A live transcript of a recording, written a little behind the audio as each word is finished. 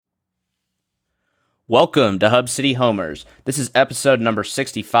Welcome to Hub City Homers. This is episode number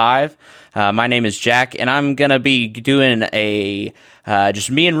 65. My name is Jack, and I'm going to be doing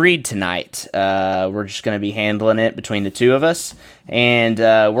just me and Reed tonight. We're just going to be handling it between the two of us, and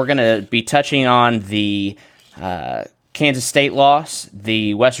we're going to be touching on the Kansas State loss,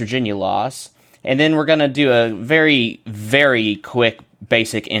 the West Virginia loss, and then we're going to do a very, very quick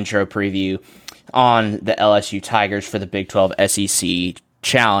basic intro preview on the LSU Tigers for the Big 12 SEC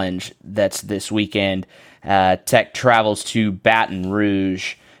Challenge that's this weekend. Tech travels to Baton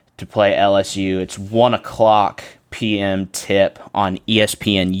Rouge to play LSU. It's 1 o'clock p.m. tip on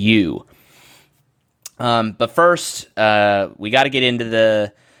ESPNU. But first, we got to get into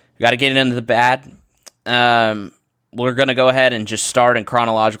the bad. We're going to go ahead and just start in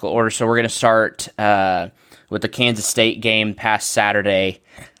chronological order. So we're going to start with the Kansas State game past Saturday.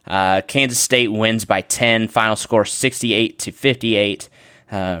 Kansas State wins by 10. Final score 68-58.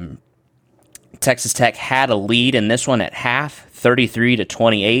 Texas Tech had a lead in this one at half,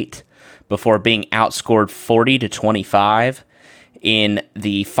 33-28, before being outscored 40-25 in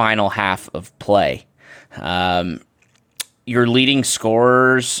the final half of play. Your leading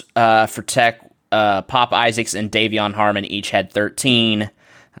scorers for Tech, Pop Isaacs and Davion Harmon each had 13.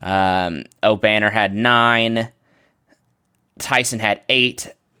 O'Banner had 9. Tyson had 8.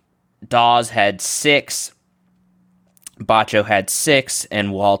 Dawes had 6. Bacho had 6,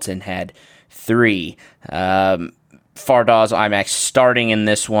 and Walton had 3. Fardaws IMAX starting in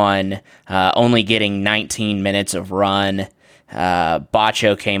this one, only getting 19 minutes of run.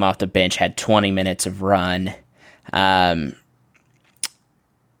 Bacho came off the bench, had 20 minutes of run. The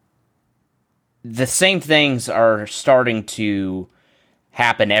same things are starting to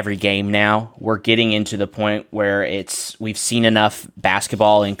happen every game now. We're getting into the point where we've seen enough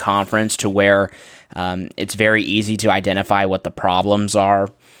basketball in conference to where it's very easy to identify what the problems are.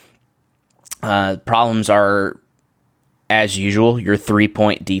 Problems are, as usual, your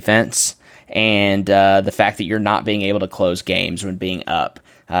 3-point defense and the fact that you're not being able to close games when being up.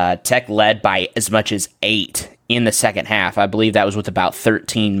 Tech led by as much as 8 in the second half. I believe that was with about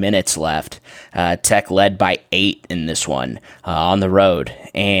 13 minutes left. Tech led by 8 in this one on the road.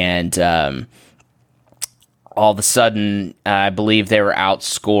 And all of a sudden, I believe they were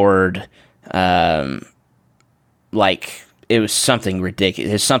outscored it was something ridiculous.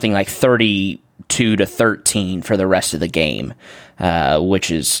 It was something like 32-13 for the rest of the game,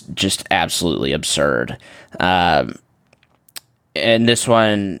 which is just absolutely absurd. And this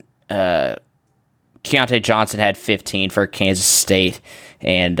one, Keontae Johnson had 15 for Kansas State,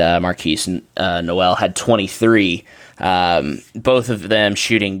 and Marquise Noel had 23. Both of them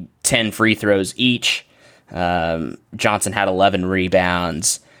shooting 10 free throws each. Johnson had 11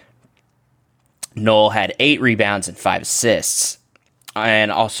 rebounds. Noel had 8 rebounds and 5 assists, and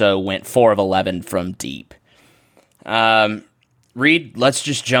also went 4 of 11 from deep. Reed, let's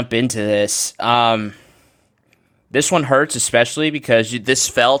just jump into this. This one hurts, especially because this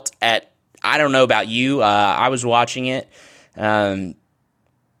felt I don't know about you, I was watching it, 13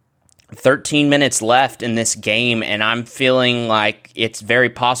 minutes left in this game, and I'm feeling like it's very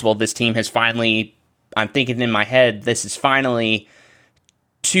possible this team has finally, I'm thinking in my head, this is finally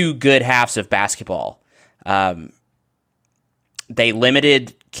 2 good halves of basketball. They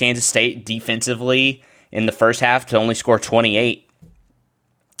limited Kansas State defensively in the first half to only score 28.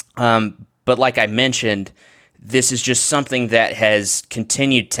 But like I mentioned, this is just something that has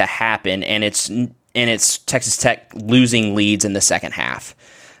continued to happen, and it's Texas Tech losing leads in the second half.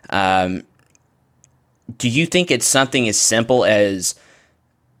 Do you think it's something as simple as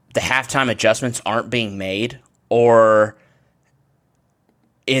the halftime adjustments aren't being made, or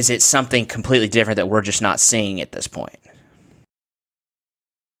is it something completely different that we're just not seeing at this point?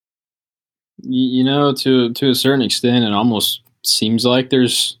 To a certain extent, it almost seems like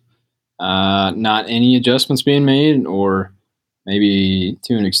there's not any adjustments being made, or maybe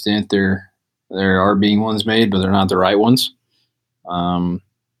to an extent there are being ones made, but they're not the right ones.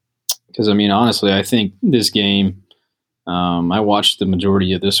 Because, honestly, I think this game, I watched the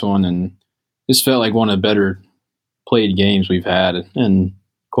majority of this one, and this felt like one of the better played games we've had in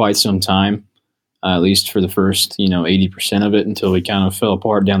quite some time, at least for the first, 80% of it, until we kind of fell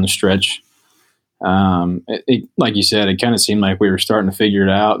apart down the stretch. Like you said, it kind of seemed like we were starting to figure it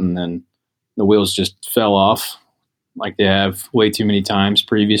out, and then the wheels just fell off like they have way too many times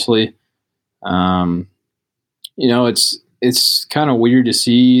previously. It's kind of weird to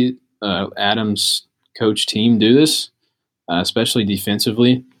see Adams' coach team do this, especially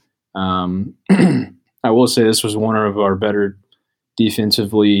defensively. I will say this was one of our better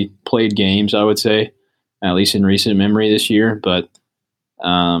defensively played games, I would say, at least in recent memory this year. But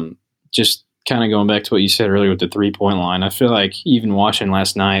just kind of going back to what you said earlier with the 3-point line, I feel like even watching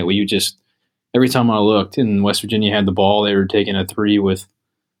last night, every time I looked and West Virginia had the ball, they were taking a three with,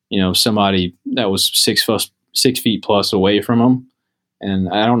 somebody that was 6 feet plus away from them. And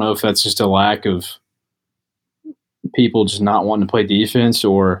I don't know if that's just a lack of people just not wanting to play defense,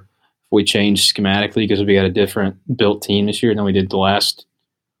 or if we changed schematically because we got a different built team this year than we did the last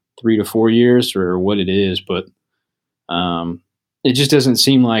 3 to 4 years, or what it is. But it just doesn't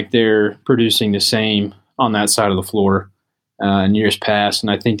seem like they're producing the same on that side of the floor in years past. And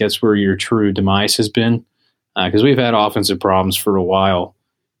I think that's where your true demise has been, because we've had offensive problems for a while.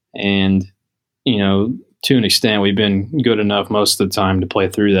 And, to an extent, we've been good enough most of the time to play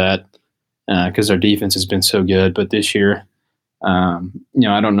through that because our defense has been so good. But this year, I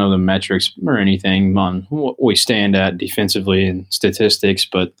don't know the metrics or anything on what we stand at defensively and statistics,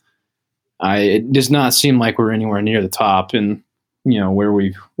 but it does not seem like we're anywhere near the top and where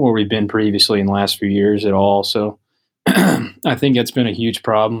we've been previously in the last few years at all. So I think that's been a huge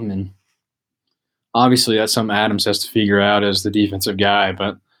problem, and obviously that's something Adams has to figure out as the defensive guy.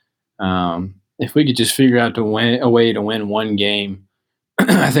 But if we could just figure out a way to win one game,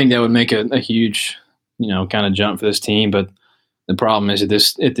 I think that would make a huge, kind of jump for this team. But the problem is at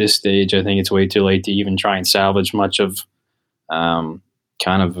this stage, I think it's way too late to even try and salvage much of kind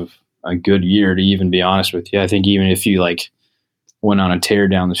of a good year, to even be honest with you. I think even if you went on a tear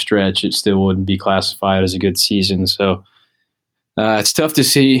down the stretch, it still wouldn't be classified as a good season. So it's tough to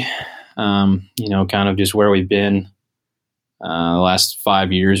see, kind of just where we've been the last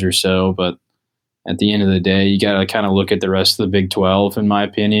 5 years or so. But at the end of the day, you got to kind of look at the rest of the Big 12, in my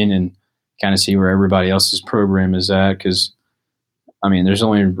opinion, and kind of see where everybody else's program is at. Because, there's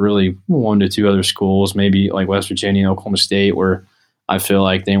only really 1 to 2 other schools, maybe like West Virginia and Oklahoma State, where I feel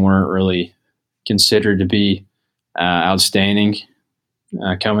like they weren't really considered to be outstanding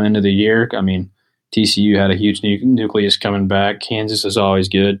coming into the year. TCU had a huge nucleus coming back. Kansas is always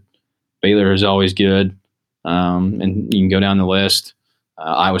good. Baylor is always good. And you can go down the list.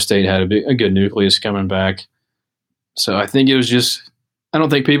 Iowa State had a good nucleus coming back. So I think it was just – I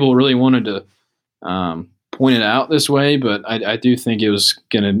don't think people really wanted to point it out this way, but I do think it was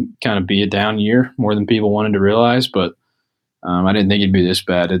going to kind of be a down year more than people wanted to realize. But I didn't think it'd be this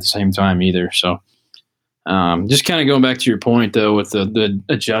bad at the same time either. So just kind of going back to your point, though, with the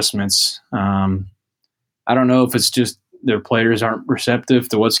adjustments, I don't know if it's just their players aren't receptive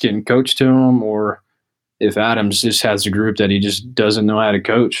to what's getting coached to them, or if Adams just has a group that he just doesn't know how to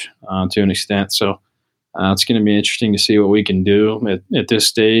coach to an extent. So it's going to be interesting to see what we can do at this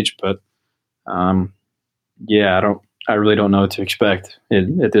stage. But I really don't know what to expect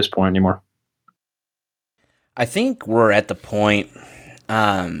at this point anymore. I think we're at the point.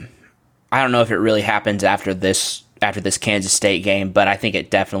 I don't know if it really happens after this Kansas State game, but I think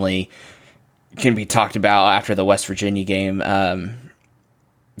it definitely can be talked about after the West Virginia game.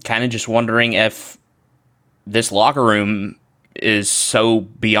 Kind of just wondering if this locker room is so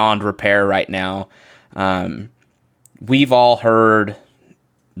beyond repair right now. We've all heard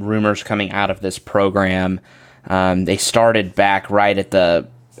rumors coming out of this program. They started back right at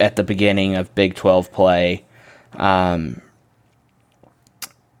the beginning of Big 12 play.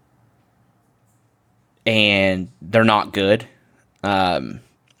 And they're not good.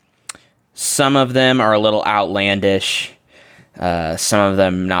 Some of them are a little outlandish. Some of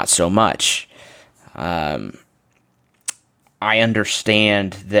them not so much. I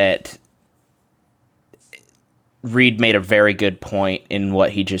understand that Reed made a very good point in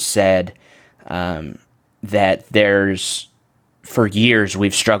what he just said, that for years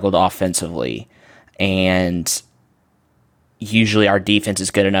we've struggled offensively, and usually our defense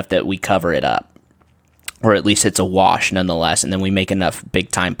is good enough that we cover it up, or at least it's a wash nonetheless, and then we make enough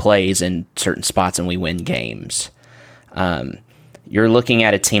big-time plays in certain spots and we win games. You're looking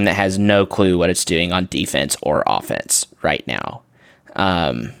at a team that has no clue what it's doing on defense or offense right now.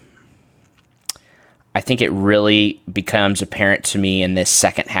 I think it really becomes apparent to me in this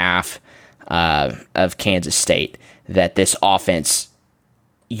second half of Kansas State that this offense,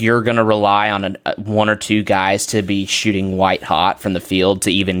 you're going to rely on one or two guys to be shooting white hot from the field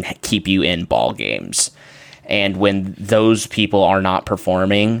to even keep you in ball games. And when those people are not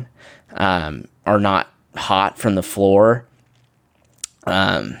performing, are not hot from the floor,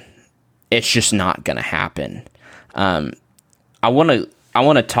 it's just not going to happen. I want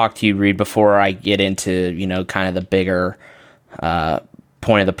to talk to you, Reed, before I get into, kind of the bigger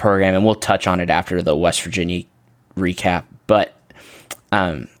point of the program, and we'll touch on it after the West Virginia recap. But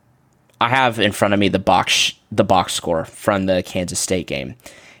I have in front of me the box score from the Kansas State game,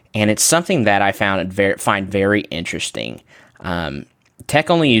 and it's something that I find very interesting. Tech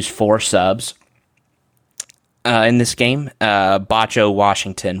only used 4 subs in this game. Bacho,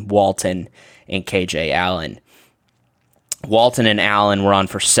 Washington, Walton, and KJ Allen. Walton and Allen were on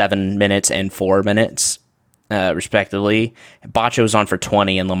for 7 minutes and 4 minutes, respectively. Bacho was on for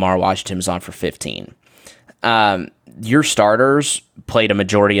 20, and Lamar Washington was on for 15. Your starters played a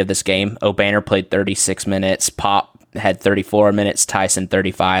majority of this game. O'Banner played 36 minutes. Pop had 34 minutes. Tyson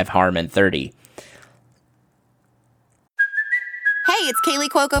 35. Harmon 30. Hey, it's Kaylee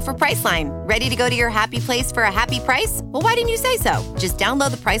Cuoco for Priceline. Ready to go to your happy place for a happy price? Well, why didn't you say so? Just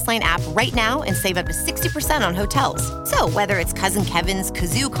download the Priceline app right now and save up to 60% on hotels. So whether it's Cousin Kevin's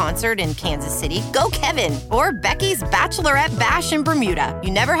Kazoo Concert in Kansas City, go Kevin, or Becky's Bachelorette Bash in Bermuda,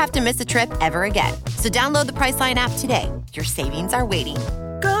 you never have to miss a trip ever again. So download the Priceline app today. Your savings are waiting.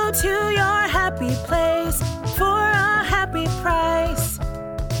 Go to your happy place for a happy price.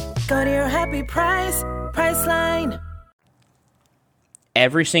 Go to your happy price, Priceline.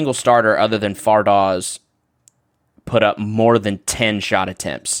 Every single starter other than Fardaws put up more than 10 shot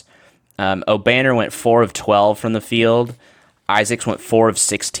attempts. O'Banner went 4 of 12 from the field. Isaacs went 4 of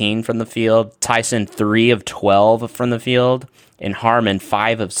 16 from the field. Tyson 3 of 12 from the field. And Harmon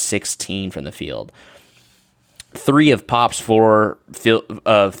 5 of 16 from the field. 3 of Pop's 4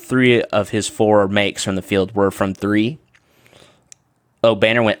 3 of his 4 makes from the field were from 3.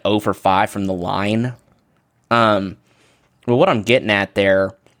 O'Banner went 0 for 5 from the line. Well, what I'm getting at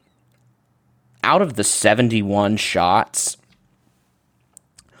there, out of the 71 shots,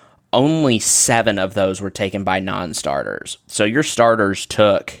 only 7 of those were taken by non-starters. So your starters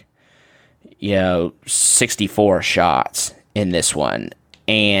took, 64 shots in this one.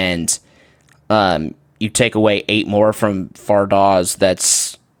 And you take away 8 more from Fardaws,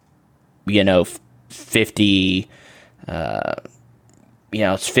 that's, 50...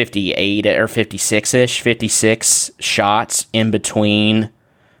 it's 58 or 56-ish, 56 shots in between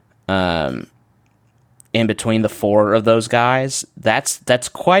the 4 of those guys. That's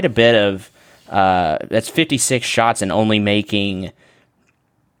quite a bit of that's 56 shots and only making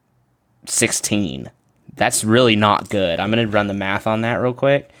 16. That's really not good. I'm going to run the math on that real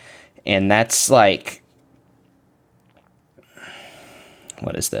quick. And that's like,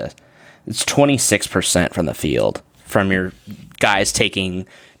 what is this? It's 26% from the field from your guys taking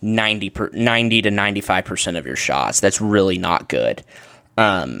 90 to 95% of your shots. That's really not good.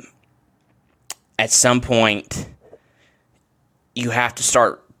 At some point, you have to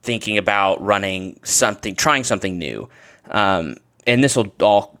start thinking about trying something new. And this will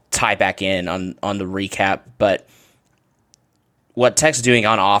all tie back in on the recap, but what Tech's doing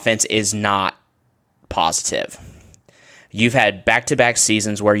on offense is not positive. You've had back-to-back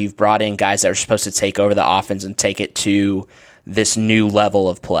seasons where you've brought in guys that are supposed to take over the offense and take it to this new level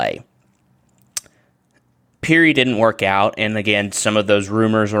of play. Peary didn't work out, and again, some of those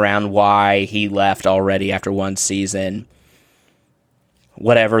rumors around why he left already after one season,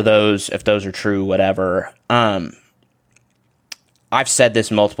 if those are true, whatever. I've said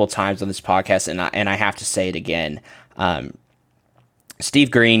this multiple times on this podcast, and I have to say it again.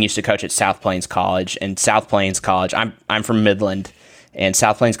 Steve Green used to coach at South Plains College, and South Plains College, I'm from Midland, and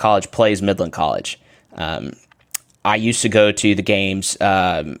South Plains College plays Midland College. I used to go to the games,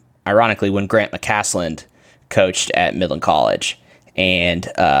 ironically, when Grant McCasland coached at Midland College,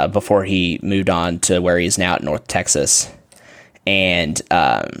 and before he moved on to where he is now at North Texas. And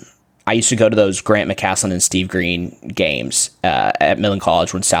I used to go to those Grant McCasland and Steve Green games at Midland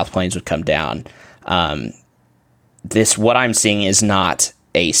College when South Plains would come down. What I'm seeing is not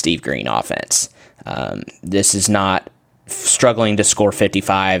a Steve Green offense. This is not struggling to score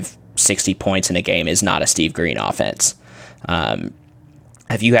 55, 60 points in a game is not a Steve Green offense.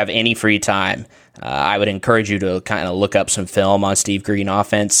 If you have any free time, I would encourage you to kind of look up some film on Steve Green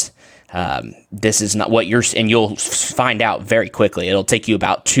offense. This is not what and you'll find out very quickly. It'll take you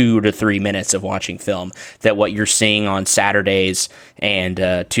about 2 to 3 minutes of watching film that what you're seeing on Saturdays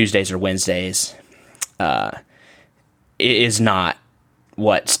and Tuesdays or Wednesdays is not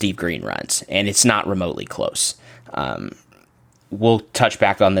what Steve Green runs, and it's not remotely close. We'll touch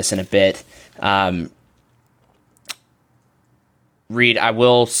back on this in a bit. Reed, I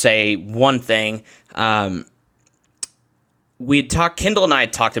will say one thing. Kendall and I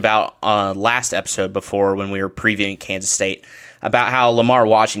had talked about last episode before when we were previewing Kansas State about how Lamar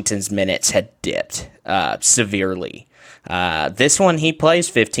Washington's minutes had dipped severely. This one, he plays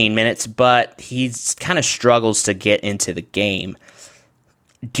 15 minutes, but he kind of struggles to get into the game.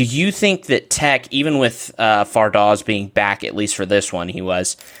 Do you think that Tech, even with Fardaws being back, at least for this one, he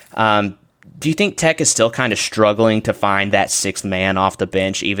was, do you think Tech is still kind of struggling to find that sixth man off the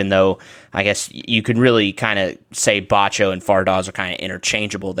bench, even though I guess you could really kind of say Bacho and Fardaws are kind of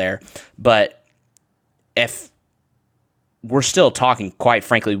interchangeable there? But if we're still talking, quite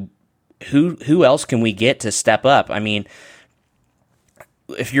frankly, who else can we get to step up? I mean,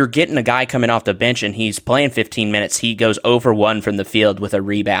 if you're getting a guy coming off the bench and he's playing 15 minutes, he goes over 1 from the field with a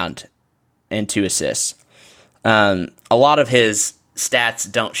rebound and 2 assists. A lot of his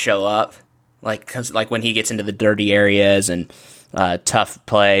stats don't show up, like when he gets into the dirty areas and tough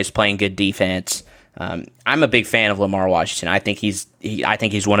plays, playing good defense. I'm a big fan of Lamar Washington. I think he's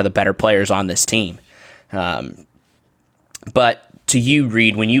one of the better players on this team. But to you,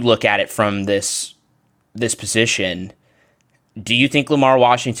 Reed, when you look at it from this position, do you think Lamar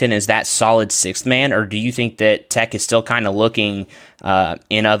Washington is that solid sixth man, or do you think that Tech is still kind of looking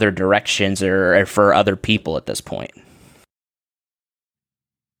in other directions or for other people at this point?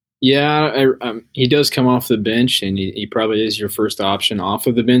 Yeah, he does come off the bench, and he probably is your first option off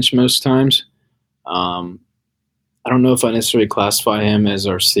of the bench most times. I don't know if I necessarily classify him as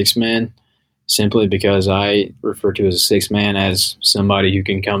our sixth man, simply because I refer to as a sixth man as somebody who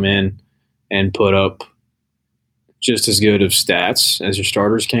can come in and put up just as good of stats as your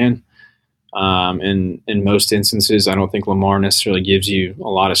starters can. In most instances, I don't think Lamar necessarily gives you a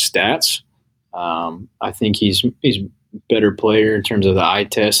lot of stats. I think he's a better player in terms of the eye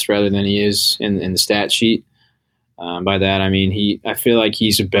test rather than he is in the stat sheet. By that, I mean I feel like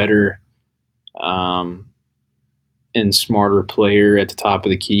he's a better and smarter player at the top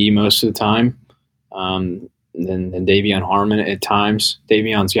of the key most of the time than Davion Harmon at times.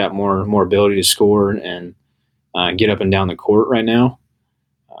 Davion's got more ability to score and get up and down the court right now.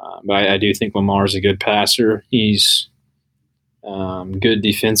 But I do think Lamar's a good passer. He's good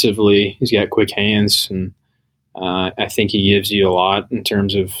defensively. He's got quick hands, and I think he gives you a lot in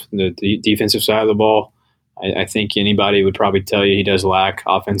terms of the defensive side of the ball. I think anybody would probably tell you he does lack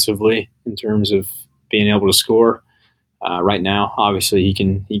offensively in terms of being able to score. Right now, obviously, he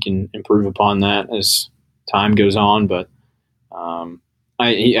can improve upon that as time goes on. But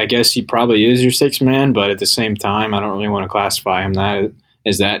I guess he probably is your sixth man. But at the same time, I don't really want to classify him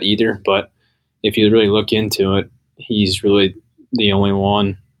as that either. But if you really look into it, he's really the only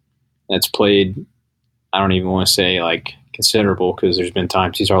one that's played. I don't even want to say like considerable, because there's been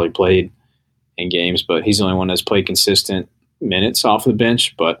times he's hardly played in games, but he's the only one that's played consistent minutes off the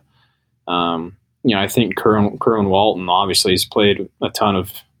bench. But I think Kerwin Walton obviously has played a ton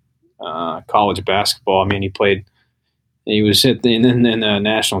of college basketball. I mean, he was in the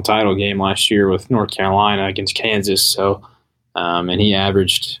national title game last year with North Carolina against Kansas. So, and he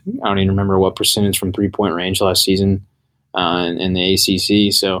averaged, I don't even remember what percentage from 3-point range last season in the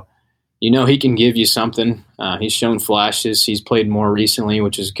ACC. So, he can give you something. He's shown flashes. He's played more recently,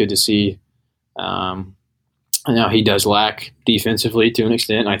 which is good to see. I know he does lack defensively to an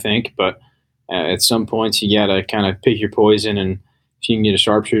extent, I think, but at some points you got to kind of pick your poison, and if you can get a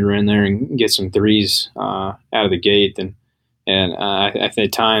sharpshooter in there and get some threes out of the gate, then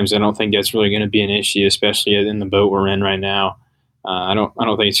at times I don't think that's really going to be an issue, especially in the boat we're in right now. I don't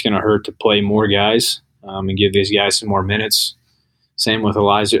think it's going to hurt to play more guys and give these guys some more minutes. Same with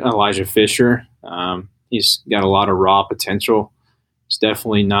Elijah Fisher. He's got a lot of raw potential. He's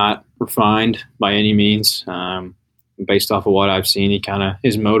definitely not refined by any means. Based off of what I've seen,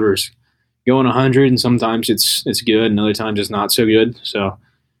 his motor's going 100, and sometimes it's good, and other times it's not so good. So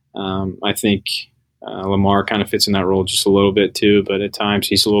I think Lamar kind of fits in that role just a little bit too, but at times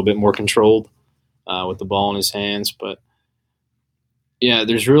he's a little bit more controlled with the ball in his hands. But yeah,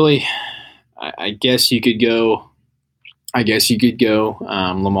 there's really, I guess you could go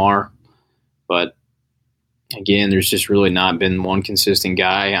Lamar, but again, there's just really not been one consistent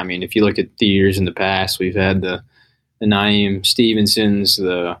guy. I mean, if you look at the years in the past, we've had the Naeem Stevensons,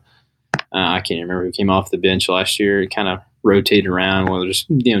 I can't remember who came off the bench last year. It kind of rotated around, whether it's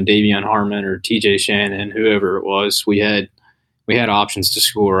Davion Harmon or TJ Shannon, whoever it was. We had options to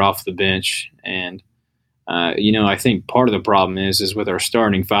score off the bench, and I think part of the problem is with our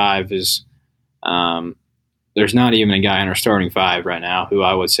starting five is there's not even a guy in our starting five right now who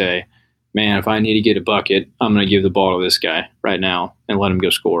I would say, man, if I need to get a bucket, I'm going to give the ball to this guy right now and let him go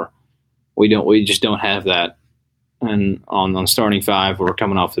score. We just don't have that. And on starting five, we're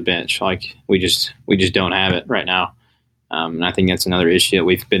coming off the bench. Like we just don't have it right now. And I think that's another issue that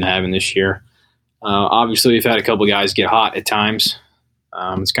we've been having this year. Obviously, we've had a couple guys get hot at times.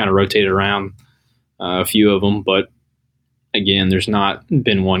 It's kind of rotated around a few of them, but again, there's not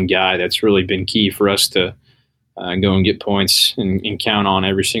been one guy that's really been key for us to go and get points and count on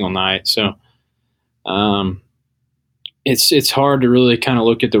every single night. So it's hard to really kind of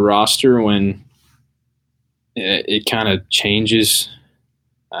look at the roster when it kind of changes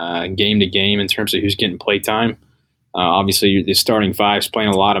game to game in terms of who's getting play time. Obviously, the starting five's playing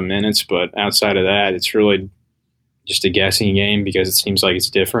a lot of minutes, but outside of that, it's really just a guessing game because it seems like it's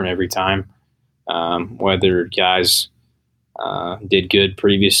different every time. Whether guys did good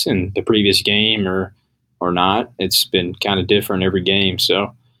in the previous game or not, it's been kind of different every game.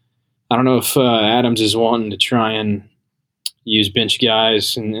 So I don't know if Adams is wanting to try and use bench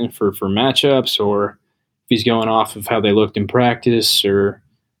guys for matchups, or if he's going off of how they looked in practice, or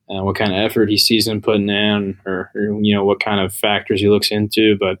what kind of effort he sees them putting in, or what kind of factors he looks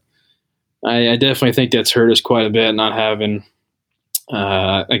into. But I definitely think that's hurt us quite a bit, not having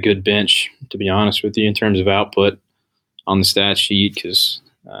a good bench, to be honest with you, in terms of output on the stat sheet. Because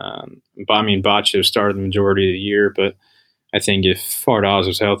Baccio started the majority of the year, but I think if Ardaz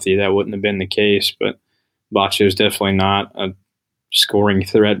was healthy, that wouldn't have been the case. But Baccio is definitely not a scoring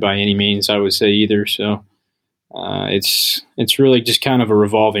threat by any means, I would say, either. So it's really just kind of a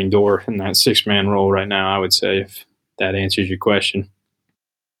revolving door in that 6-man role right now, I would say, if that answers your question.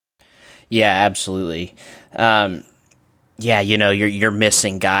 Yeah, absolutely. Yeah, you're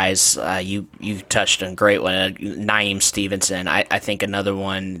missing guys. You touched on a great one, Naeem Stevenson. I think another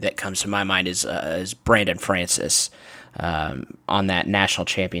one that comes to my mind is Brandon Francis on that national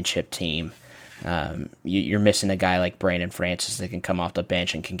championship team. You're missing a guy like Brandon Francis that can come off the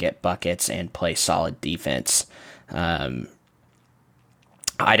bench and can get buckets and play solid defense. I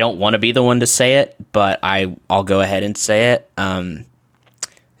don't want to be the one to say it, but I'll go ahead and say it.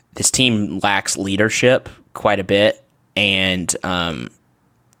 This team lacks leadership quite a bit, and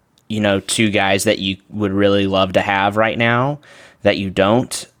two guys that you would really love to have right now that you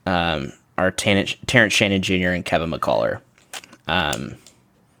don't are Terrence Shannon Jr. and Kevin McCullough.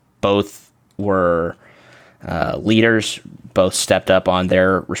 Both were leaders, both stepped up on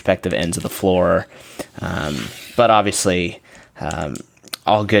their respective ends of the floor. But obviously,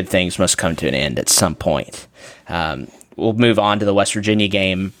 all good things must come to an end at some point. We'll move on to the West Virginia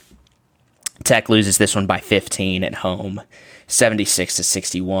game. Tech loses this one by 15 at home,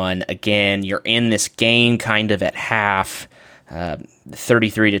 76-61. Again, you're in this game kind of at half,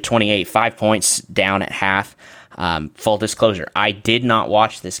 33-28, 5 points down at half. Full disclosure, I did not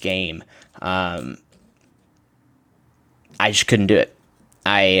watch this game. I just couldn't do it.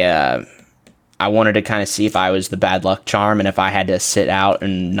 I wanted to kind of see if I was the bad luck charm, and if I had to sit out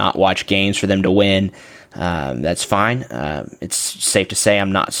and not watch games for them to win, that's fine. It's safe to say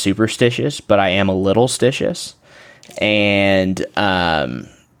I'm not superstitious, but I am a little stitious. And I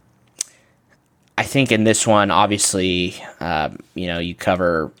think in this one, obviously, you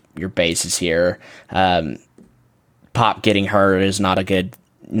cover your bases here. Pop getting hurt is not a good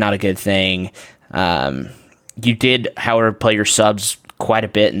thing. You did, however, play your subs quite a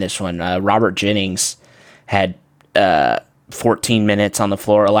bit in this one. Robert Jennings had 14 minutes on the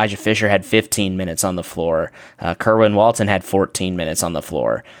floor. Elijah Fisher had 15 minutes on the floor. Kerwin Walton had 14 minutes on the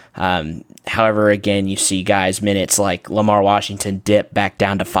floor. However, again, you see guys' minutes like Lamar Washington dip back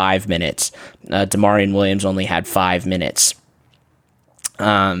down to 5 minutes. Damarian Williams only had 5 minutes.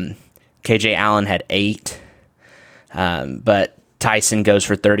 KJ Allen had 8. But Tyson goes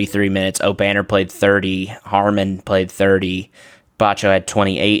for 33 minutes. O'Banner played 30. Harmon played 30. Baccio had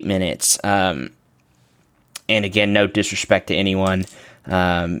 28 minutes. And again, no disrespect to anyone,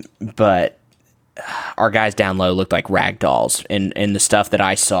 but our guys down low looked like rag dolls. And the stuff that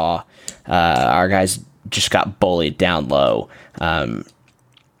I saw, our guys just got bullied down low.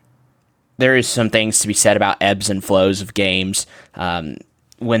 There is some things to be said about ebbs and flows of games.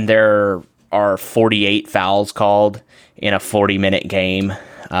 When there are 48 fouls called in a 40-minute game,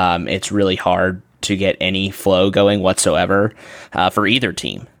 it's really hard to get any flow going whatsoever for either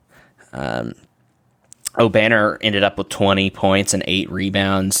team. O'Banner ended up with 20 points and 8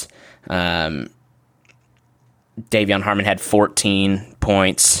 rebounds. Davion Harmon had 14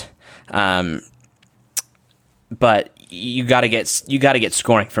 points. But you got to get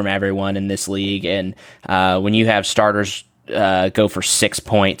scoring from everyone in this league, and when you have starters go for 6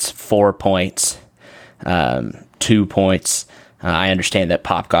 points, 4 points, 2 points. I understand that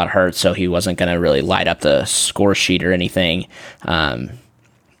Pop got hurt, so he wasn't going to really light up the score sheet or anything.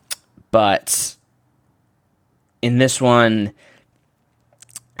 But in this one,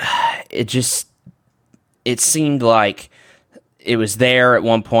 it seemed like it was there at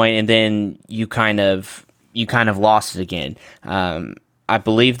one point, and then you kind of lost it again. I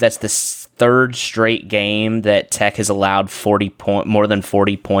believe that's the third straight game that Tech has allowed more than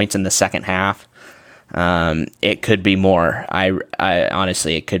 40 points in the second half. It could be more. I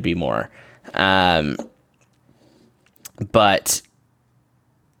honestly, it could be more. But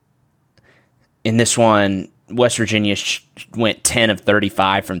in this one, West Virginia went 10 of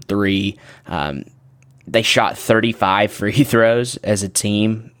 35 from three. They shot 35 free throws as a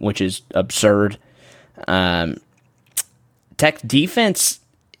team, which is absurd. Tech defense,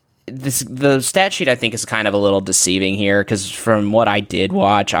 the stat sheet I think is kind of a little deceiving here, because from what I did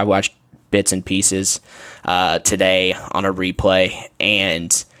watch, I watched bits and pieces today on a replay,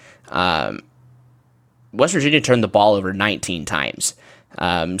 and West Virginia turned the ball over 19 times.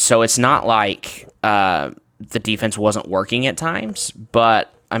 So it's not like the defense wasn't working at times,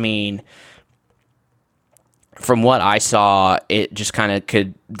 but I mean, from what I saw, it just kind of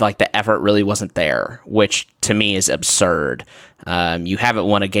the effort really wasn't there, which to me is absurd. You haven't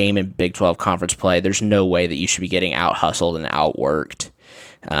won a game in Big 12 conference play. There's no way that you should be getting out-hustled and outworked.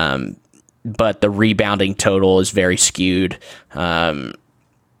 But the rebounding total is very skewed. When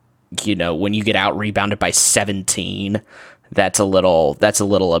you get out-rebounded by 17, that's a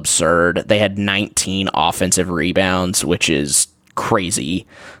little absurd. They had 19 offensive rebounds, which is crazy.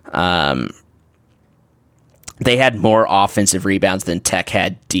 They had more offensive rebounds than Tech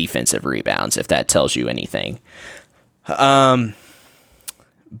had defensive rebounds, if that tells you anything. But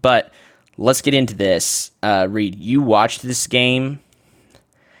let's get into this. Reed, you watched this game,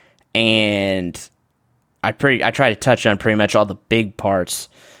 and I try to touch on pretty much all the big parts.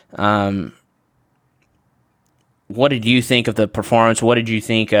 What did you think of the performance? What did you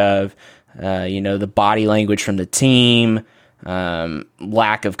think of the body language from the team?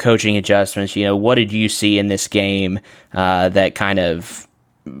 Lack of coaching adjustments. What did you see in this game that kind of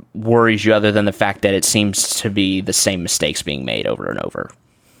worries you, other than the fact that it seems to be the same mistakes being made over and over?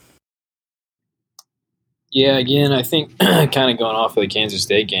 Yeah, again, I think kind of going off of the Kansas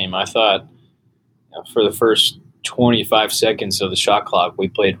State game, I thought for the first 25 seconds of the shot clock, we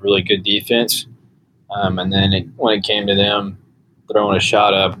played really good defense. And then when it came to them throwing a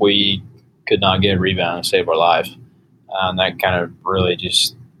shot up, we could not get a rebound and save our life. And that kind of really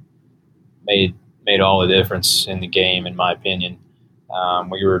just made all the difference in the game, in my opinion.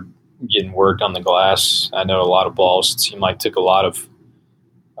 We were getting worked on the glass. I know a lot of balls, it seemed like, took a lot of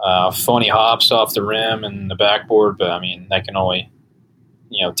funny hops off the rim and the backboard, but I mean, that can only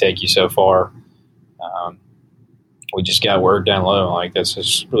take you so far. We just got worked down low. Like, that's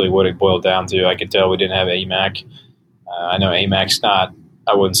just really what it boiled down to. I could tell we didn't have AMAC. I know AMAC's not,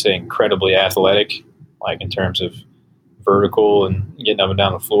 I wouldn't say incredibly athletic, like in terms of vertical and getting up and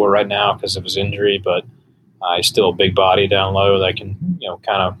down the floor right now because of his injury, but he's still a big body down low that can,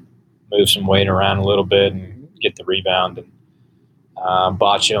 kind of move some weight around a little bit and get the rebound. And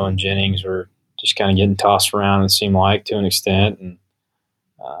Baccio and Jennings were just kind of getting tossed around, it seemed like, to an extent. And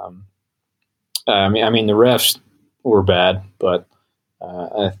I mean, the refs were bad, but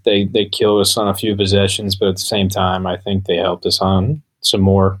they killed us on a few possessions. But at the same time, I think they helped us on some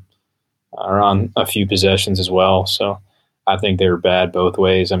more, or on a few possessions as well. So I think they were bad both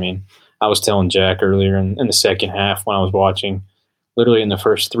ways. I mean, I was telling Jack earlier in the second half when I was watching, literally in the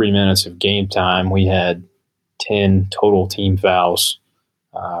first 3 minutes of game time, we had 10 total team fouls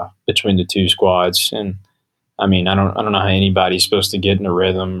between the two squads. And I mean, I don't know how anybody's supposed to get in a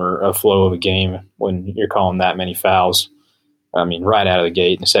rhythm or a flow of a game when you're calling that many fouls. I mean, right out of the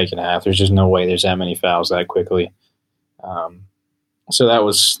gate in the second half, there's just no way there's that many fouls that quickly. So that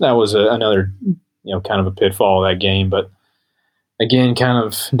was another, kind of a pitfall of that game. But again, kind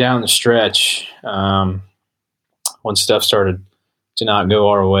of down the stretch, when stuff started to not go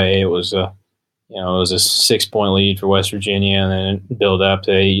our way, it was a 6-point lead for West Virginia, and then it built up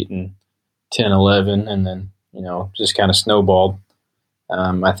to 8 and 10, 11, and then, just kind of snowballed.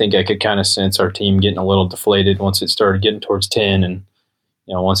 I think I could kind of sense our team getting a little deflated once it started getting towards 10. And,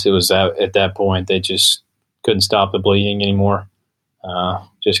 once it was at that point, they just couldn't stop the bleeding anymore.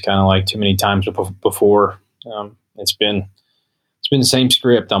 Just kind of like too many times before. It's been the same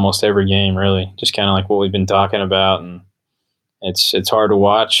script almost every game, really. Just kind of like what we've been talking about. And it's hard to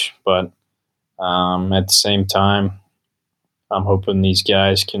watch, but at the same time, I'm hoping these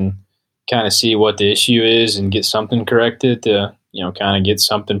guys can kind of see what the issue is and get something corrected to, kind of get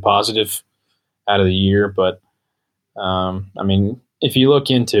something positive out of the year. But, I mean, if you look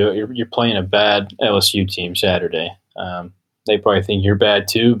into it, you're playing a bad LSU team Saturday. They probably think you're bad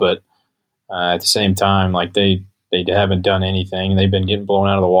too, but at the same time, like they haven't done anything. They've been getting blown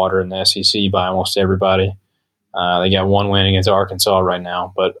out of the water in the SEC by almost everybody. They got one win against Arkansas right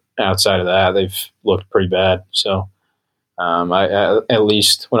now, but outside of that, they've looked pretty bad. So at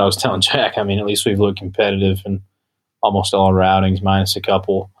least what I was telling Jack, I mean, at least we've looked competitive in almost all our outings, minus a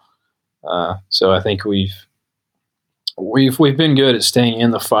couple. So I think we've been good at staying in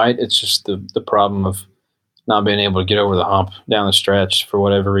the fight. It's just the problem of not being able to get over the hump down the stretch for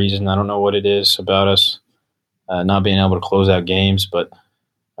whatever reason. I don't know what it is about us not being able to close out games, but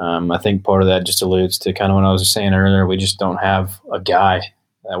I think part of that just alludes to kind of what I was saying earlier. We just don't have a guy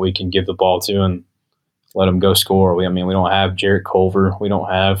that we can give the ball to and let him go score. We don't have Jarrett Culver. We don't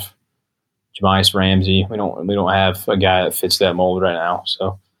have Jahmi'us Ramsey. We don't have a guy that fits that mold right now.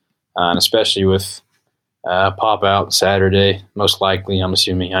 So, and especially with Pop out Saturday, most likely, I'm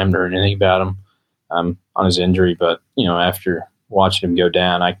assuming I haven't heard anything about him on his injury. But, after watching him go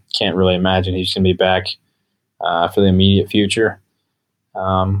down, I can't really imagine he's going to be back for the immediate future.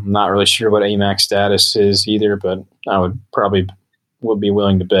 I'm not really sure what AMAC's status is either, but I would be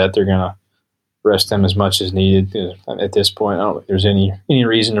willing to bet they're going to rest them as much as needed. At this point, I don't think there's any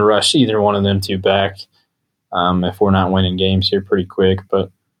reason to rush either one of them two back if we're not winning games here pretty quick.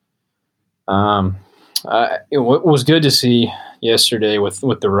 But it was good to see yesterday with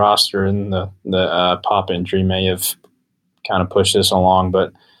the roster, and the Pop injury may have kind of pushed this along,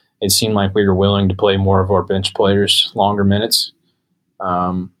 but it seemed like we were willing to play more of our bench players longer minutes.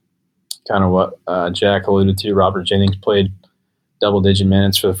 Kind of what Jack alluded to. Robert Jennings played double-digit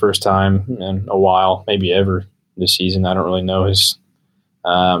minutes for the first time in a while, maybe ever this season. I don't really know his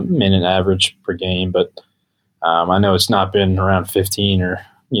minute average per game, but I know it's not been around 15 or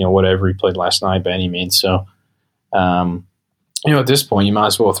whatever he played last night by any means. So, at this point, you might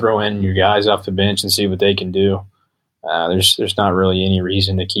as well throw in your guys off the bench and see what they can do. There's not really any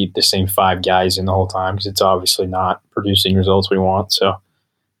reason to keep the same 5 guys in the whole time because it's obviously not producing results we want. So,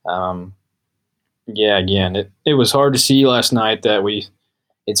 again, it was hard to see last night that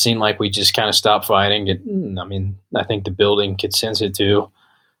it seemed like we just kind of stopped fighting. I think the building could sense it too.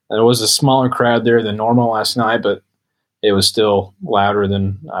 There was a smaller crowd there than normal last night, but it was still louder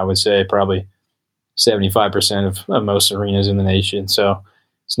than, I would say, probably 75% of most arenas in the nation. So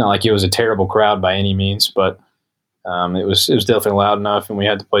it's not like it was a terrible crowd by any means, but it was definitely loud enough, and we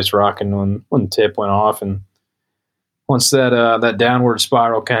had the place rocking when the tip went off. And once that downward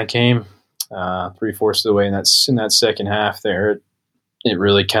spiral kind of came, 3/4 of the way in that second half there, it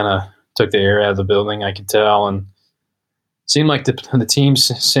really kind of took the air out of the building, I could tell, and it seemed like the teams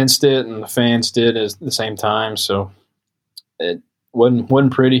sensed it and the fans did at the same time. So it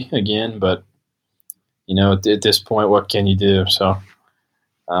wasn't pretty again, but at this point, what can you do? So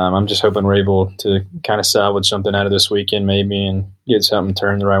I'm just hoping we're able to kind of salvage something out of this weekend maybe and get something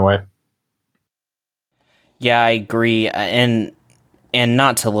turned the right way. Yeah, I agree. And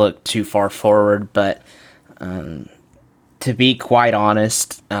not to look too far forward, but to be quite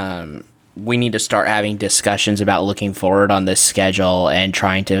honest, we need to start having discussions about looking forward on this schedule and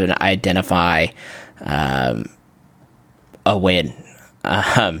trying to identify a win.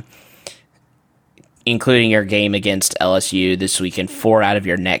 Including your game against LSU this weekend. 4 out of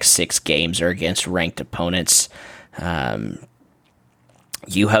your next 6 games are against ranked opponents.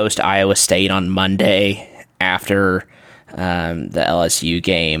 You host Iowa State on Monday after the LSU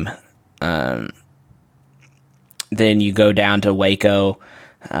game. Then you go down to Waco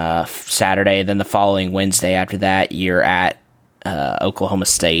Saturday. Then the following Wednesday after that, you're at Oklahoma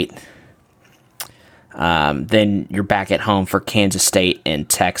State. Then you're back at home for Kansas State and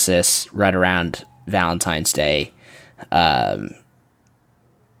Texas right around Valentine's Day.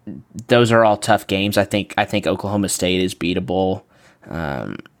 Those are all tough games. I think Oklahoma State is beatable.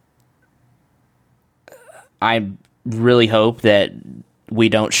 I really hope that we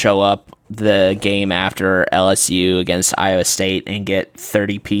don't show up the game after LSU against Iowa State and get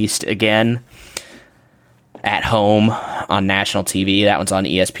 30-pieced again at home on national TV. That one's on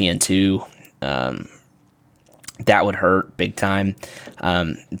ESPN2. That would hurt big time.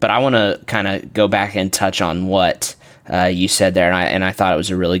 But I want to kind of go back and touch on what you said there, and I thought it was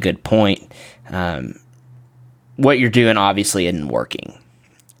a really good point. What you're doing obviously isn't working,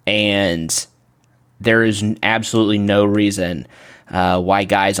 and there is absolutely no reason why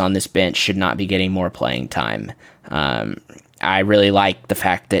guys on this bench should not be getting more playing time. I really like the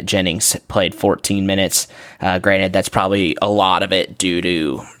fact that Jennings played 14 minutes. Granted, that's probably a lot of it due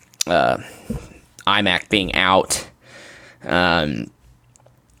to IMAC being out.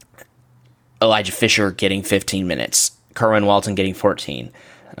 Elijah Fisher getting 15 minutes. Kerwin Walton getting 14.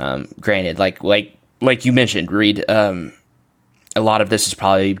 Granted, like you mentioned, Reed, a lot of this is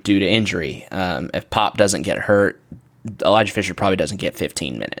probably due to injury. If Pop doesn't get hurt, Elijah Fisher probably doesn't get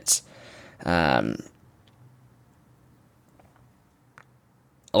 15 minutes. And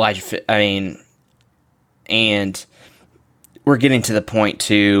we're getting to the point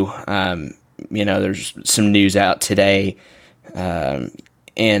too. There's some news out today,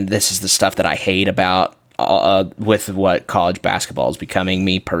 and this is the stuff that I hate about with what college basketball is becoming.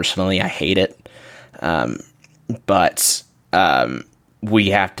 Me personally, I hate it. but we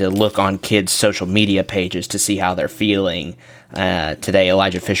have to look on kids' social media pages to see how they're feeling. Today,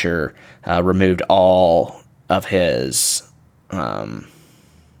 Elijah Fisher removed all of his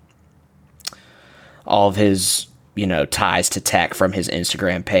ties to tech from his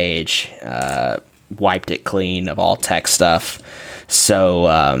Instagram page, wiped it clean of all tech stuff.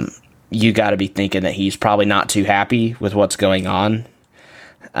 So you got to be thinking that he's probably not too happy with what's going on.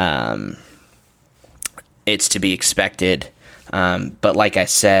 It's to be expected. But like I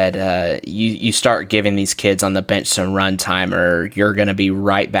said, you start giving these kids on the bench some run time, or you're going to be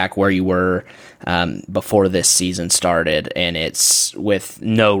right back where you were before this season started, and it's with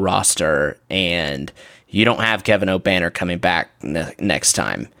no roster, and you don't have Kevin O'Banner coming back next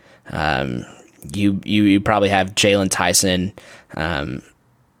time. You probably have Jalen Tyson,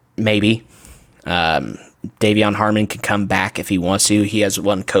 maybe. Davion Harmon can come back if he wants to. He has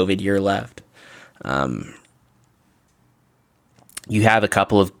one COVID year left. You have a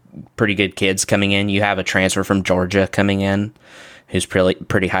couple of pretty good kids coming in. You have a transfer from Georgia coming in who's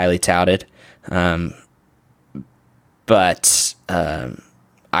pretty highly touted. But I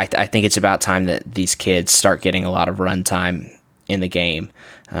think it's about time that these kids start getting a lot of run time in the game,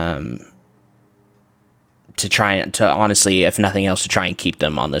 to honestly, if nothing else, to try and keep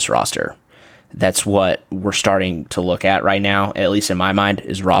them on this roster. That's what we're starting to look at right now, at least in my mind,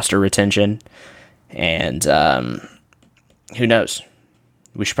 is roster retention. And who knows?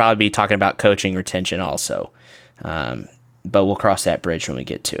 We should probably be talking about coaching retention also. But we'll cross that bridge when we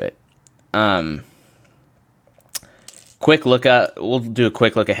get to it. We'll do a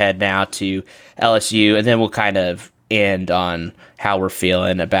quick look ahead now to LSU, and then we'll kind of end on how we're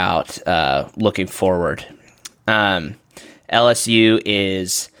feeling about looking forward. LSU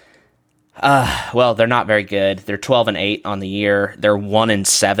is, they're not very good. They're 12-8 on the year. They're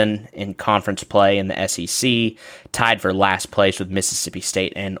 1-7 in conference play in the SEC, tied for last place with Mississippi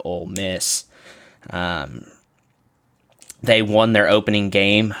State and Ole Miss. They won their opening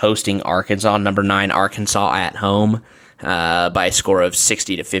game hosting Arkansas, number 9 Arkansas at home, by a score of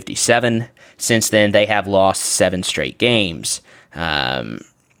 60-57. Since then, they have lost 7 straight games.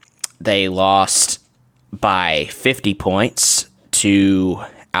 They lost by 50 points to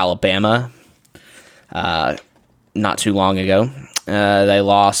Alabama not too long ago. They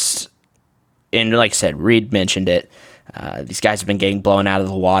lost, and like I said, Reed mentioned it. These guys have been getting blown out of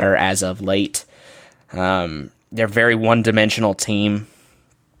the water as of late. They're a very one-dimensional team.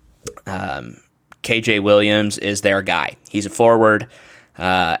 KJ Williams is their guy. He's a forward,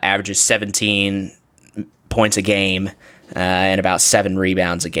 averages 17 points a game and about 7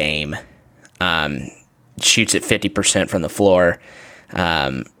 rebounds a game. Shoots at 50% from the floor.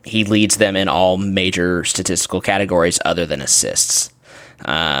 He leads them in all major statistical categories other than assists.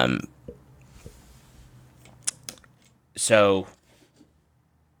 So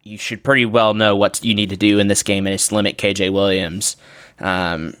you should pretty well know what you need to do in this game, and it's limit KJ Williams.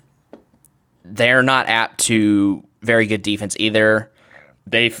 They're not apt to very good defense either.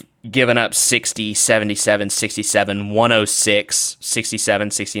 They've given up 60, 77, 67, 106,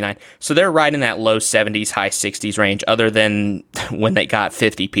 67, 69. So they're right in that low 70s, high 60s range, other than when they got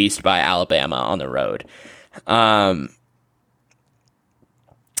 50-pieced by Alabama on the road.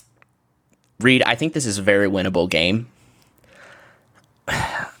 Reed, I think this is a very winnable game.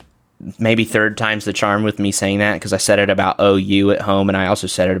 Maybe third time's the charm with me saying that, because I said it about OU at home, and I also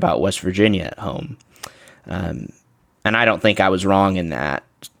said it about West Virginia at home. And I don't think I was wrong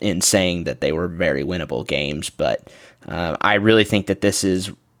in saying that they were very winnable games, but I really think that this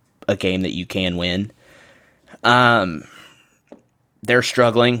is a game that you can win. They're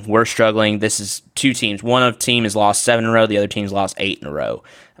struggling. We're struggling. This is two teams. One of team has lost 7 in a row. The other team's lost 8 in a row.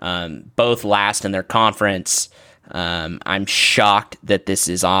 Both last in their conference. I'm shocked that this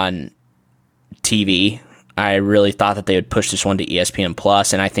is on TV. I really thought that they would push this one to ESPN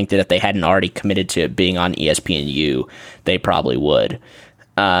Plus, and I think that if they hadn't already committed to it being on ESPNU, they probably would.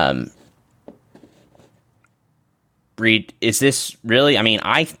 Reed, is this really? I mean,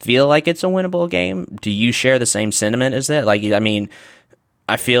 I feel like it's a winnable game. Do you share the same sentiment as that? Like, I mean,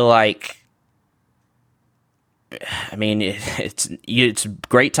 I feel like. I mean, it's a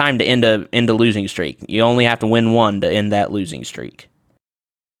great time to end a losing streak. You only have to win one to end that losing streak.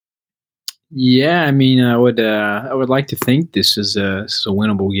 Yeah, I mean, I would like to think this is a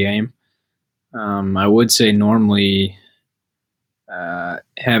winnable game. I would say normally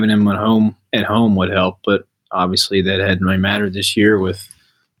having him at home would help, but obviously that hadn't really mattered this year with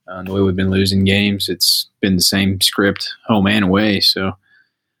the way we've been losing games. It's been the same script home and away. So,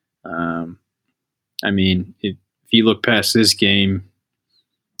 I mean, if you look past this game,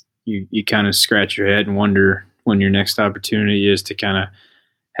 you kind of scratch your head and wonder when your next opportunity is to kind of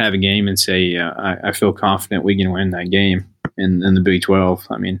have a game and say, I feel confident we can win that game in the Big 12.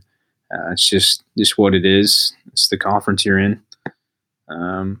 I mean, it's just what it is. It's the conference you're in.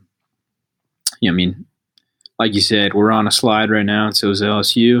 I mean, like you said, we're on a slide right now, and so is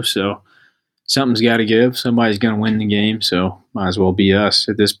LSU. So something's got to give. Somebody's going to win the game, so might as well be us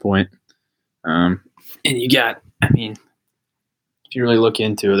at this point. And you got, I mean, if you really look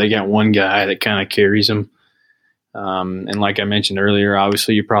into it, they got one guy that kind of carries them. And like I mentioned earlier,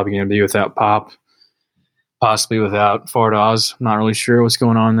 obviously you're probably going to be without Pop, possibly without Fardaws. I'm not really sure what's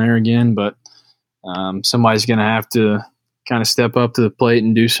going on there again, but somebody's going to have to kind of step up to the plate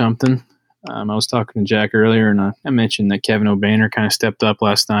and do something. I was talking to Jack earlier, and I mentioned that Kevin O'Banner kind of stepped up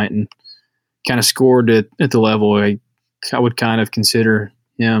last night and kind of scored at the level I would kind of consider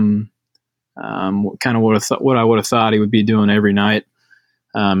him kind of what I would have thought he would be doing every night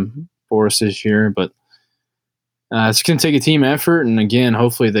for us this year. But it's going to take a team effort, and again,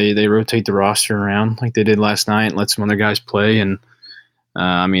 hopefully they rotate the roster around like they did last night and let some other guys play. And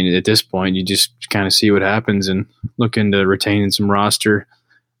I mean, at this point, you just kind of see what happens and look into retaining some roster,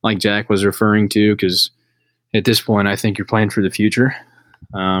 like Jack was referring to, because at this point, I think you're playing for the future.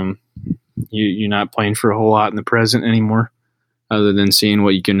 You're not playing for a whole lot in the present anymore, other than seeing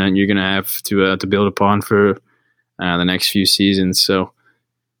what you're gonna have to build upon for the next few seasons. So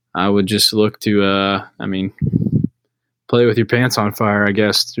I would just look to, play with your pants on fire, I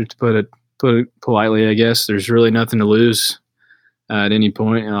guess, to put it politely. I guess there's really nothing to lose at any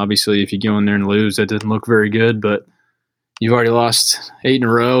point. And obviously, if you go in there and lose, that doesn't look very good. But you've already lost 8 in a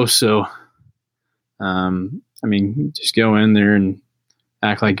row, so just go in there and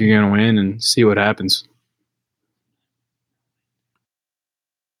act like you're going to win and see what happens.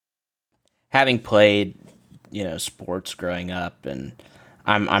 Having played, sports growing up, and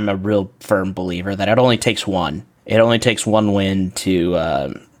I'm a real firm believer that it only takes one. It only takes one win to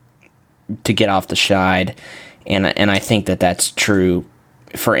get off the schneid, and I think that that's true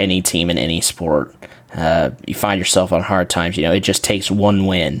for any team in any sport. You find yourself on hard times, it just takes one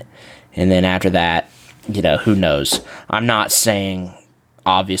win, and then after that, who knows? I'm not saying,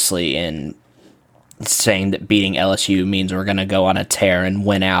 obviously, in saying that beating LSU means we're going to go on a tear and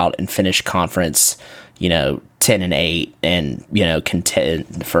win out and finish conference, 10-8 and,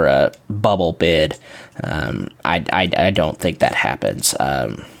 contend for a bubble bid. I don't think that happens.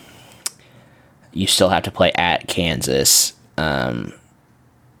 You still have to play at Kansas. You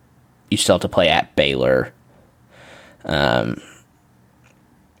still have to play at Baylor. Granted,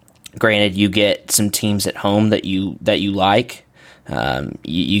 you get some teams at home that you like.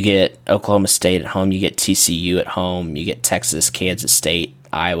 You get Oklahoma State at home. You get TCU at home. You get Texas, Kansas State,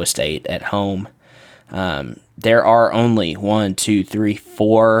 Iowa State at home. There are only 1, 2, 3,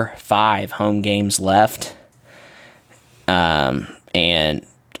 4, 5 home games left. And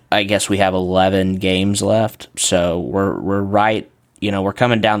I guess we have 11 games left. So we're right. We're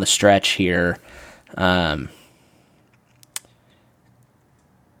coming down the stretch here. And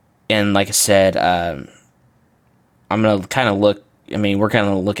like I said, I'm going to kind of look. We're going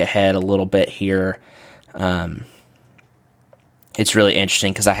to look ahead a little bit here. It's really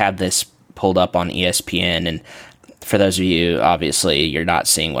interesting because I have this pulled up on ESPN, and for those of you, obviously, you're not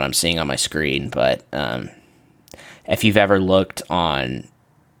seeing what I'm seeing on my screen, but if you've ever looked on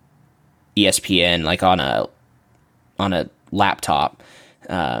ESPN, like on a laptop,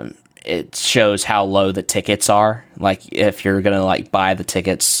 it shows how low the tickets are. Like if you're gonna buy the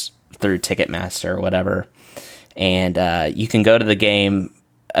tickets through Ticketmaster or whatever, and you can go to the game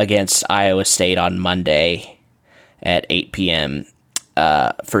against Iowa State on Monday at 8 p.m.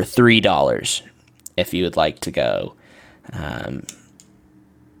 For $3 if you would like to go.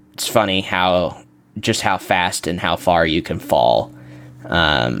 It's funny how fast and how far you can fall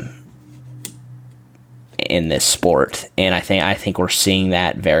in this sport, and I think we're seeing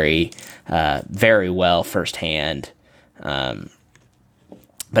that very very well firsthand. But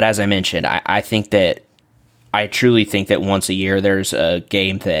as I mentioned, I truly think that once a year there's a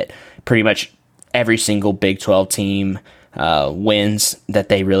game that pretty much every single Big 12 team wins that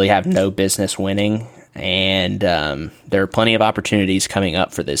they really have no business winning, and there are plenty of opportunities coming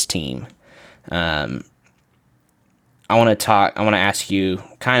up for this team. I want to ask you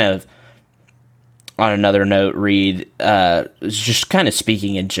kind of on another note, Reed, just kind of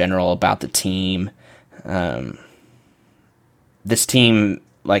speaking in general about the team. This team,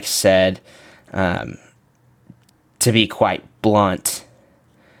 like I said, to be quite blunt,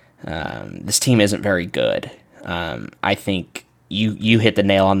 this team isn't very good. I think you hit the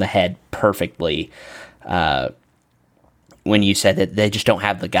nail on the head perfectly when you said that they just don't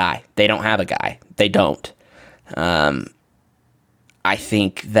have the guy. They don't have a guy. They don't. I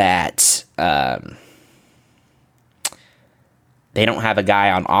think that they don't have a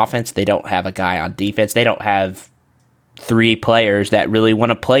guy on offense. They don't have a guy on defense. They don't have three players that really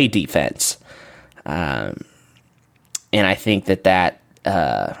want to play defense. And I think that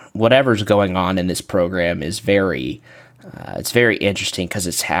whatever's going on in this program is it's very interesting because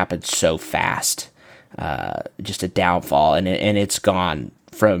it's happened so fast. Just a downfall, and it's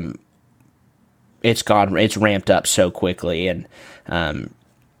ramped up so quickly. And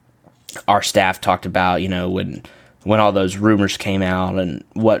our staff talked about, when all those rumors came out and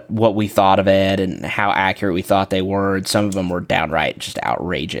what we thought of it and how accurate we thought they were. And some of them were downright just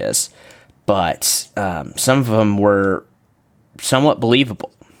outrageous, but some of them were somewhat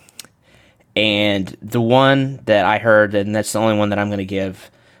believable. And the one that I heard, and that's the only one that I'm going to give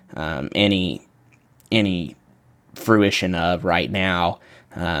any fruition of right now,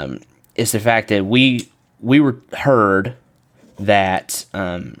 is the fact that we heard that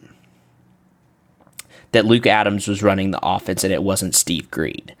that Luke Adams was running the offense and it wasn't Steve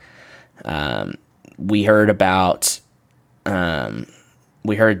Green. We heard that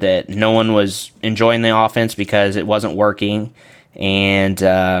no one was enjoying the offense because it wasn't working, and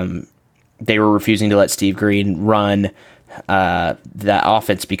they were refusing to let Steve Green run the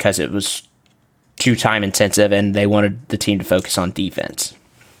offense because it was too time intensive and they wanted the team to focus on defense.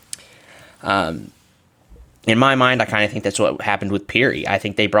 In my mind, I kind of think that's what happened with Peary. I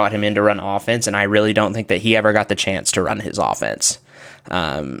think they brought him in to run offense, and I really don't think that he ever got the chance to run his offense,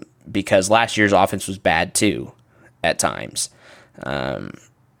 because last year's offense was bad too at times. I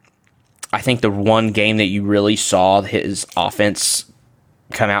think the one game that you really saw his offense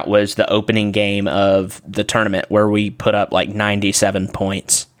come out was the opening game of the tournament where we put up like 97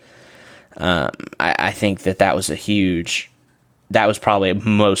 points. I think that was that was probably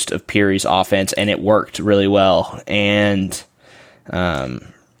most of Peary's offense, and it worked really well. And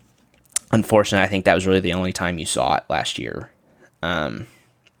unfortunately, I think that was really the only time you saw it last year.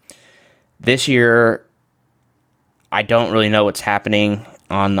 This year, I don't really know what's happening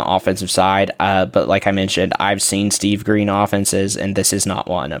on the offensive side, but like I mentioned, I've seen Steve Green offenses, and this is not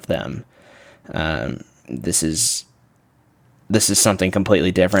one of them. This is something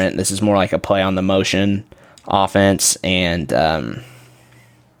completely different. This is more like a play on the motion offense, and I'm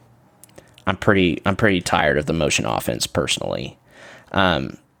pretty tired of the motion offense personally.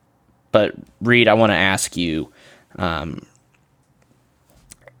 But Reed, I want to ask you,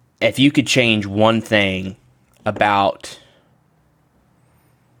 if you could change one thing about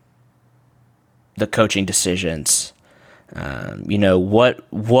the coaching decisions, what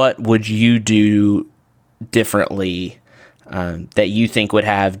would you do differently that you think would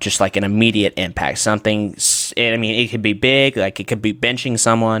have just like an immediate impact? Something, it could be big, like it could be benching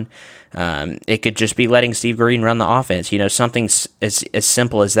someone. It could just be letting Steve Green run the offense. Something as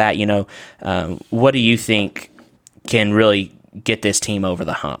simple as that. What do you think can really get this team over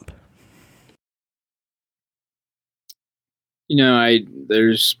the hump?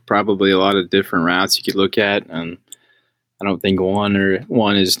 There's probably a lot of different routes you could look at, and I don't think one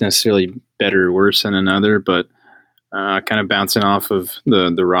is necessarily better or worse than another, but kind of bouncing off of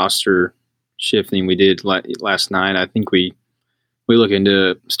the roster shifting we did last night, I think we look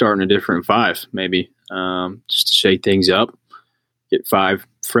into starting a different five, maybe, just to shake things up, get 5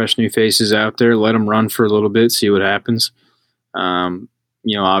 fresh new faces out there, let them run for a little bit, see what happens.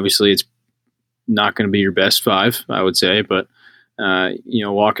 Obviously it's not going to be your best 5, I would say, but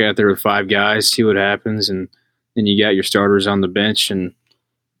walk out there with 5 guys, see what happens, and then you got your starters on the bench, and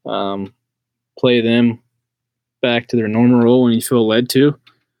play them back to their normal role when you feel led to,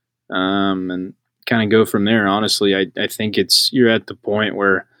 and kind of go from there. Honestly, I think you're at the point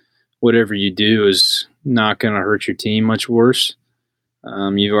where whatever you do is not going to hurt your team much worse.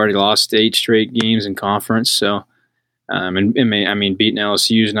 You've already lost 8 straight games in conference, so beating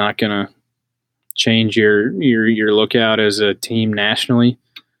LSU is not going to change your lookout as a team nationally.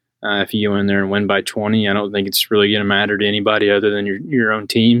 If you go in there and win by 20, I don't think it's really going to matter to anybody other than your own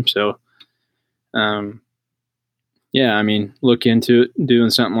team. So, look into it,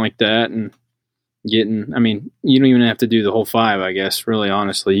 doing something like that, and you don't even have to do the whole 5, I guess, really,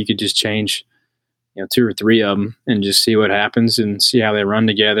 honestly. You could just change, 2 or 3 of them and just see what happens and see how they run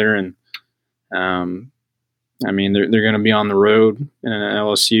together. And, they're going to be on the road in an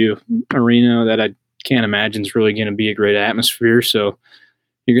LSU arena that I can't imagine is really going to be a great atmosphere. So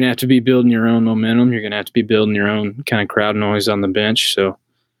you're going to have to be building your own momentum. You're going to have to be building your own kind of crowd noise on the bench. So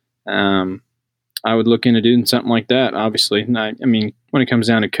I would look into doing something like that, obviously. When it comes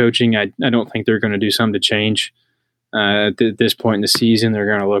down to coaching, I don't think they're going to do something to change. At this point in the season, they're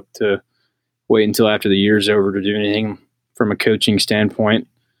going to look to wait until after the year's over to do anything from a coaching standpoint,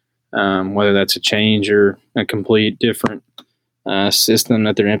 whether that's a change or a complete different system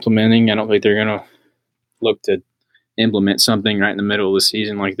that they're implementing. I don't think they're going to look to implement something right in the middle of the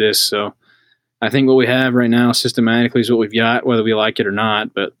season like this. So I think what we have right now systematically is what we've got, whether we like it or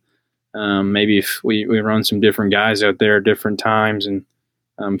not. But maybe if we run some different guys out there at different times and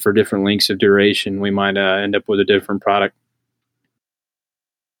for different lengths of duration, we might end up with a different product.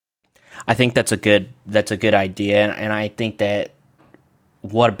 I think that's a good idea, and I think that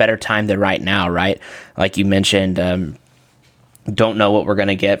what a better time than right now, right? Like you mentioned, don't know what we're going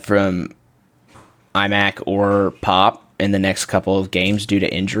to get from IMAC or Pop in the next couple of games due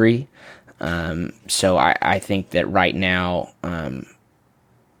to injury. So I think that right now,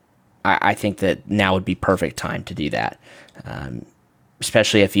 I think that now would be perfect time to do that,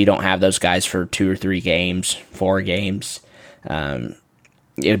 especially if you don't have those guys for 2 or 3 games, 4 games.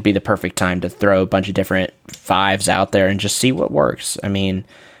 It would be the perfect time to throw a bunch of different 5s out there and just see what works. I mean,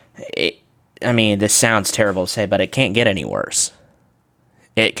 this sounds terrible to say, but it can't get any worse.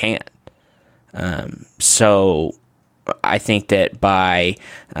 It can't. So I think that by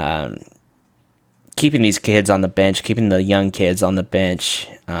keeping these kids on the bench, keeping the young kids on the bench,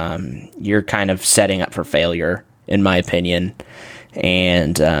 you're kind of setting up for failure, in my opinion.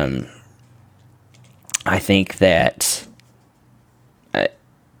 And I think that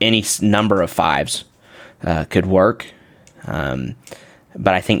any number of 5s could work.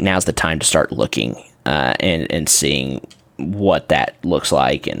 But I think now's the time to start looking and seeing what that looks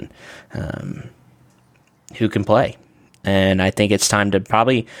like and who can play. And I think it's time to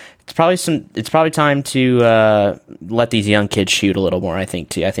it's probably time to let these young kids shoot a little more. I think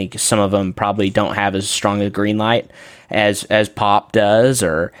too. I think some of them probably don't have as strong a green light as Pop does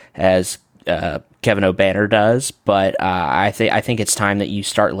or as Kevin O'Banner does. But I think it's time that you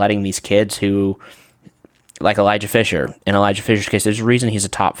start letting these kids who, like Elijah Fisher. In Elijah Fisher's case, there's a reason he's a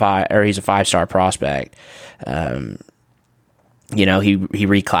top 5 or he's a 5-star prospect. He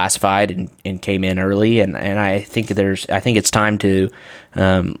reclassified and came in early, and I think it's time to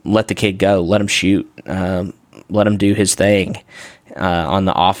let the kid go, let him shoot, let him do his thing on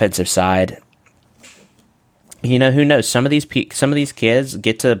the offensive side. Who knows? Some of these kids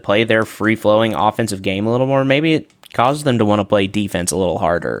get to play their free flowing offensive game a little more. Maybe it causes them to want to play defense a little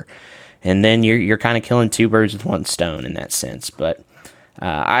harder, and then you're kind of killing 2 birds with 1 stone in that sense. But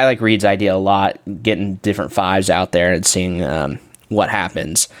I like Reed's idea a lot, getting different 5s out there and seeing what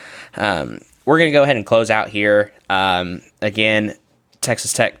happens. We're going to go ahead and close out here. Again,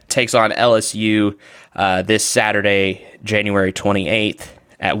 Texas Tech takes on LSU this Saturday, January 28th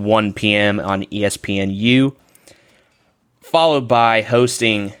at 1 p.m. on ESPNU, followed by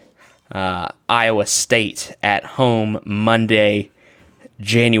hosting Iowa State at home Monday,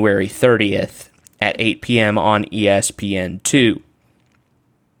 January 30th at 8 p.m. on ESPN2.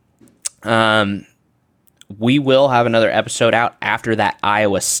 We will have another episode out after that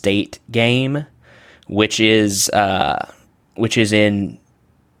Iowa State game, which is in,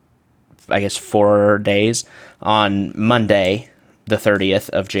 I guess, 4 days on Monday, the 30th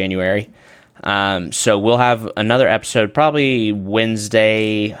of January. So we'll have another episode probably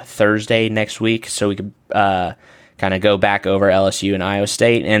Wednesday, Thursday next week, so we could kind of go back over LSU and Iowa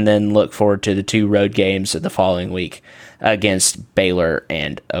State and then look forward to the 2 road games the following week against Baylor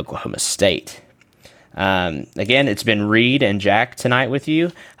and Oklahoma State. Again, it's been Reed and Jack tonight with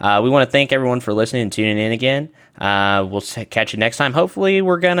you. We want to thank everyone for listening and tuning in again. We'll catch you next time. Hopefully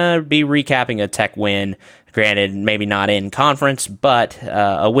we're going to be recapping a Tech win. Granted, maybe not in conference, but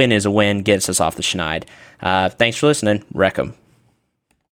a win is a win, gets us off the schneid. Thanks for listening. Wreck 'em.